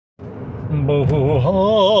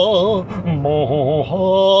Boo-ha, boo-ha,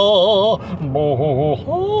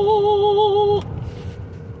 boo-ha.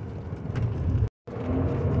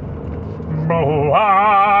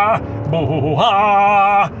 Boo-ha,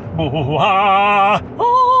 boo-ha, boo-ha.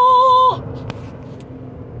 Oh.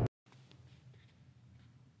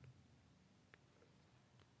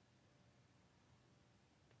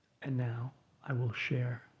 And now I will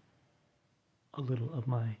share a little of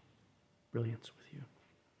my brilliance with you.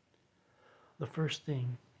 The first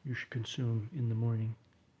thing you should consume in the morning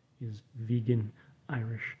is vegan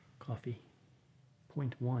Irish coffee.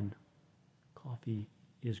 Point 1, coffee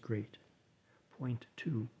is great. Point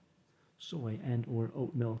 2, soy and or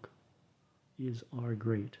oat milk are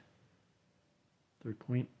great. Third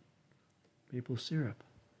point, maple syrup,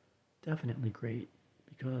 definitely great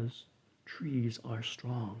because trees are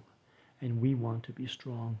strong and we want to be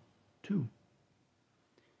strong too.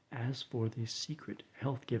 As for the secret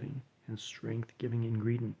health-giving and strength-giving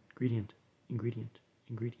ingredient,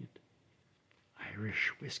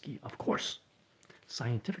 Irish whiskey, of course.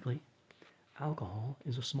 Scientifically, alcohol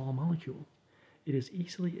is a small molecule. It is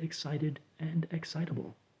easily excited and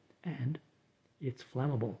excitable, and it's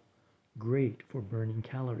flammable, great for burning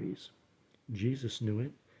calories. Jesus knew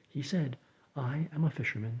it. He said, I am a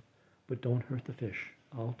fisherman, but don't hurt the fish.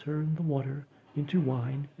 I'll turn the water into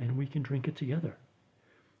wine and we can drink it together.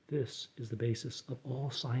 This is the basis of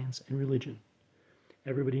all science and religion.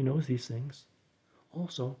 Everybody knows these things.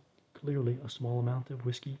 Also, clearly a small amount of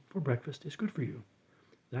whiskey for breakfast is good for you.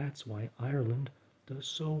 That's why Ireland does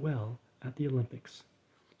so well at the Olympics.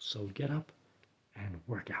 So get up and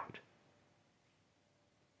work out.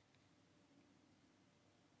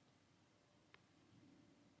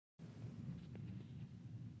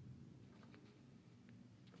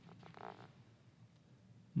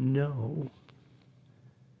 No.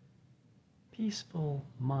 Peaceful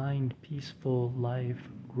mind, peaceful life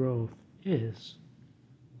growth is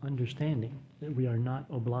understanding that we are not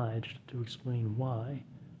obliged to explain why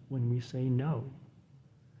when we say no.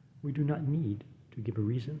 We do not need to give a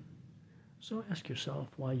reason. So ask yourself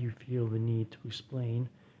why you feel the need to explain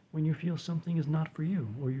when you feel something is not for you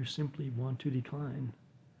or you simply want to decline.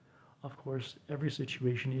 Of course, every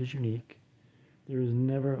situation is unique. There is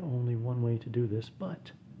never only one way to do this,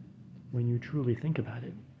 but when you truly think about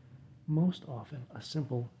it, most often a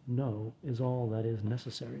simple no is all that is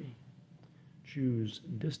necessary. Choose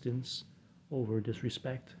distance over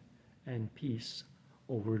disrespect and peace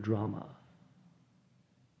over drama.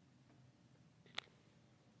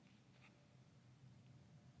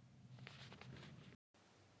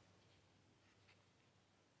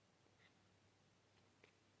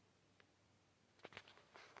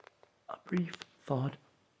 A brief thought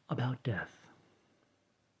about death.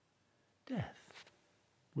 Death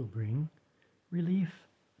will bring relief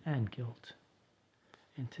and guilt.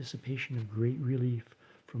 Anticipation of great relief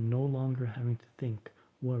from no longer having to think,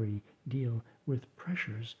 worry, deal with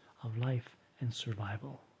pressures of life and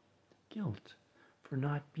survival. Guilt for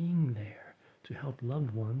not being there to help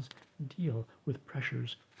loved ones deal with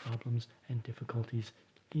pressures, problems, and difficulties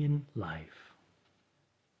in life.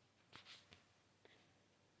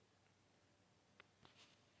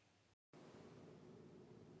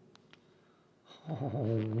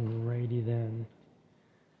 Alrighty then.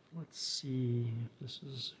 Let's see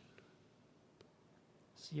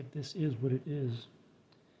if this is what it is.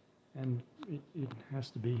 And it has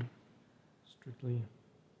to be, strictly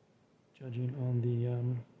judging on the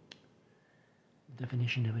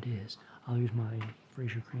definition of it is. I'll use my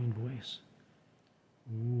Fraser Crane voice.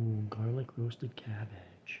 Ooh, garlic roasted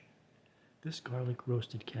cabbage. This garlic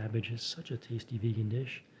roasted cabbage is such a tasty vegan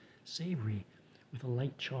dish. Savory with a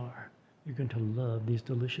light char. You're going to love these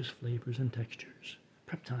delicious flavors and textures.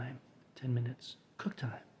 Prep time, 10 minutes. Cook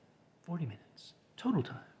time, 40 minutes. Total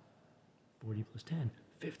time, 40 plus 10,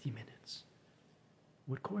 50 minutes.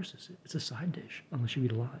 What course is it? It's a side dish, unless you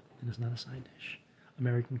eat a lot, then it's not a side dish.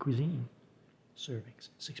 American cuisine. Servings,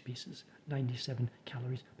 6 pieces, 97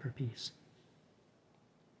 calories per piece.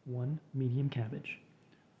 1 medium cabbage,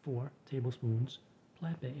 4 tablespoons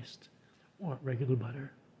plant-based, or regular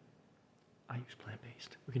butter. I use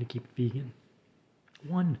plant-based. We're going to keep it vegan.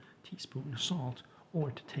 1 teaspoon salt,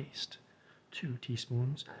 or to taste. 2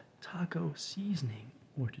 teaspoons taco seasoning,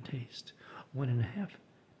 or to taste. 1.5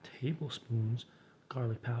 tablespoons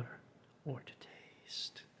garlic powder, or to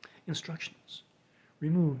taste. Instructions.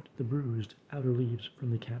 Remove the bruised outer leaves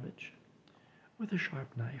from the cabbage. With a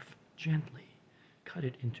sharp knife, gently cut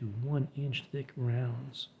it into 1-inch thick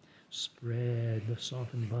rounds. Spread the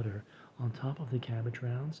softened butter on top of the cabbage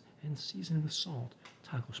rounds and season with salt,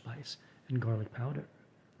 taco spice, and garlic powder.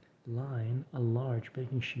 Line a large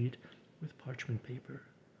baking sheet with parchment paper.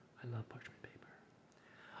 I love parchment paper.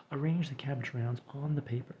 Arrange the cabbage rounds on the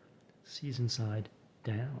paper, season side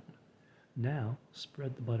down. Now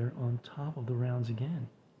spread the butter on top of the rounds again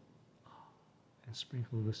and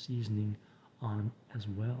sprinkle the seasoning on as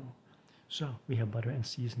well. So we have butter and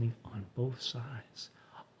seasoning on both sides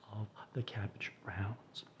of the cabbage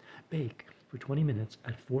rounds. Bake for 20 minutes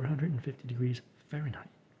at 450 degrees Fahrenheit.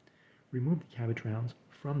 Remove the cabbage rounds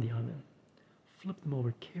from the oven. Flip them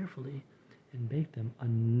over carefully and bake them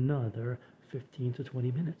another 15 to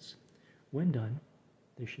 20 minutes. When done,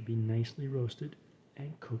 they should be nicely roasted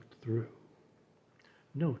and cooked through.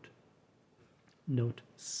 Notes.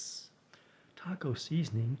 Taco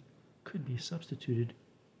seasoning could be substituted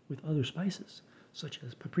with other spices, such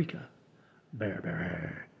as paprika,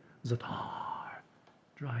 berbere, za'atar,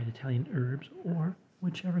 dried Italian herbs, or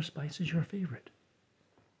whichever spice is your favorite.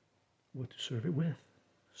 What to serve it with?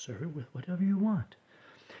 Serve it with whatever you want.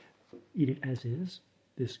 Eat it as is.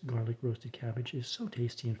 This garlic roasted cabbage is so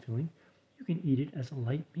tasty and filling, you can eat it as a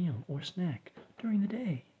light meal or snack during the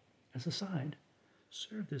day as a side.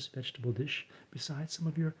 Serve this vegetable dish beside some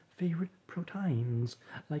of your favorite proteins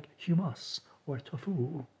like hummus or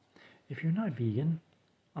tofu. If you're not vegan,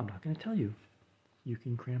 I'm not going to tell you. You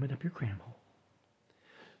can cram it up your cram hole.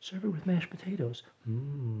 Serve it with mashed potatoes.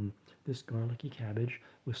 This garlicky cabbage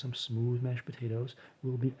with some smooth mashed potatoes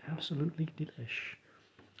will be absolutely delish.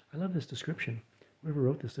 I love this description. Whoever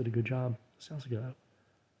wrote this did a good job. Sounds like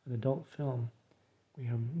an adult film. We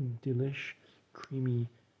have delish, creamy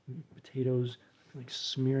potatoes, like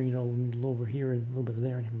smearing it all over here and a little bit of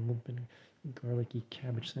there and a little bit of garlicky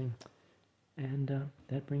cabbage thing. And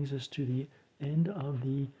that brings us to the end of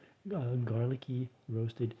the garlicky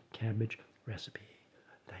roasted cabbage recipe.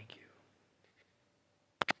 Thank you.